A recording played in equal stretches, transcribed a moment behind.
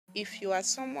If you are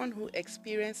someone who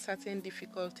experienced certain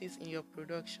difficulties in your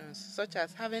productions, such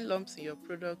as having lumps in your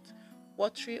product,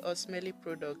 watery or smelly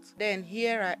products, then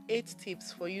here are 8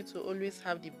 tips for you to always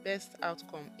have the best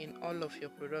outcome in all of your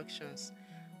productions.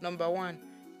 Number 1.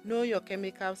 Know your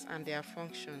chemicals and their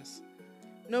functions.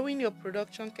 Knowing your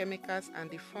production chemicals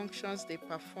and the functions they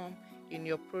perform in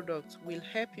your product will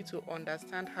help you to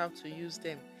understand how to use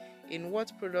them, in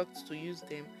what products to use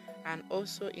them, and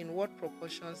also in what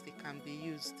proportions they can be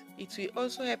used. It will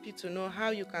also help you to know how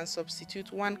you can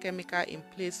substitute one chemical in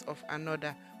place of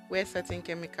another where certain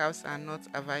chemicals are not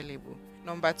available.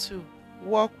 Number 2,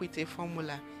 work with a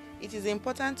formula. It is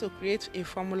important to create a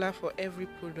formula for every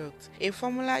product. A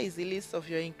formula is a list of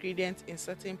your ingredients in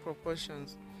certain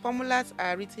proportions. Formulas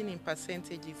are written in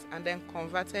percentages and then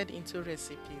converted into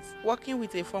recipes. Working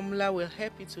with a formula will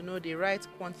help you to know the right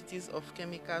quantities of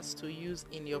chemicals to use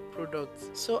in your products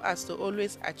so as to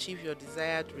always achieve your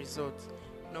desired results.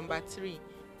 Number 3,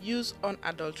 use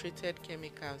unadulterated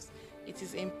chemicals. It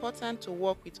is important to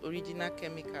work with original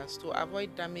chemicals to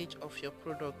avoid damage of your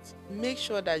products. Make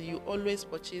sure that you always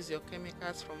purchase your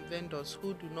chemicals from vendors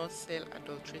who do not sell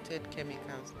adulterated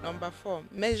chemicals. Number 4,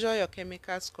 measure your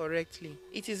chemicals correctly.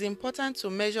 It is important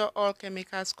to measure all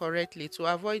chemicals correctly to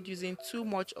avoid using too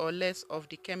much or less of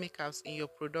the chemicals in your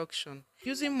production.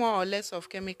 Using more or less of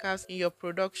chemicals in your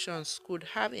productions could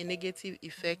have a negative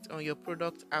effect on your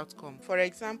product outcome. For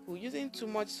example, using too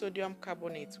much sodium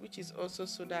carbonate, which is also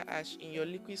soda ash, in your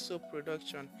liquid soap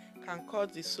production can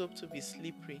cause the soap to be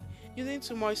slippery. Using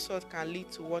too much salt can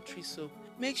lead to watery soap.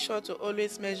 Make sure to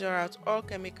always measure out all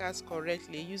chemicals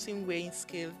correctly using weighing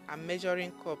scale and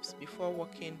measuring cups before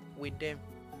working with them.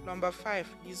 Number 5,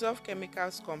 dissolve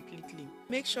chemicals completely.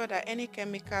 Make sure that any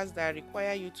chemicals that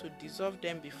require you to dissolve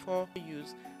them before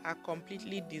use are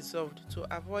completely dissolved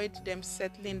to avoid them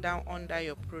settling down under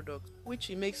your product, which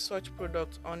will make such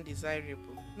products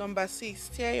undesirable. Number 6,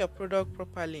 stir your product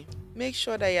properly. Make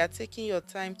sure that you are taking your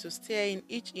time to stir in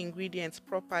each ingredient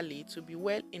properly to be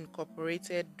well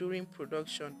incorporated during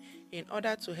production in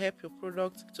order to help your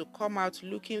product to come out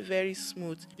looking very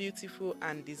smooth, beautiful,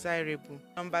 and desirable.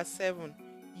 Number 7,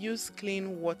 use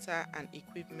clean water and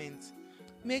equipment.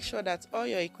 Make sure that all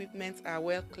your equipment are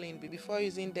well cleaned before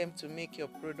using them to make your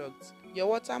products. Your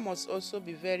water must also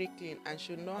be very clean and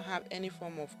should not have any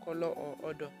form of color or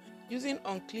odor. Using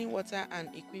unclean water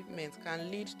and equipment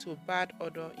can lead to bad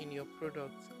odor in your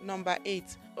product. Number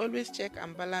 8, always check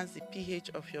and balance the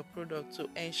pH of your product to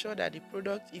ensure that the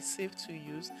product is safe to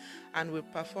use and will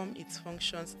perform its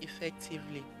functions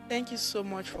effectively. Thank you so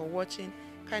much for watching.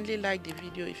 Kindly like the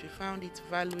video if you found it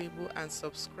valuable and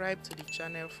subscribe to the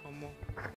channel for more.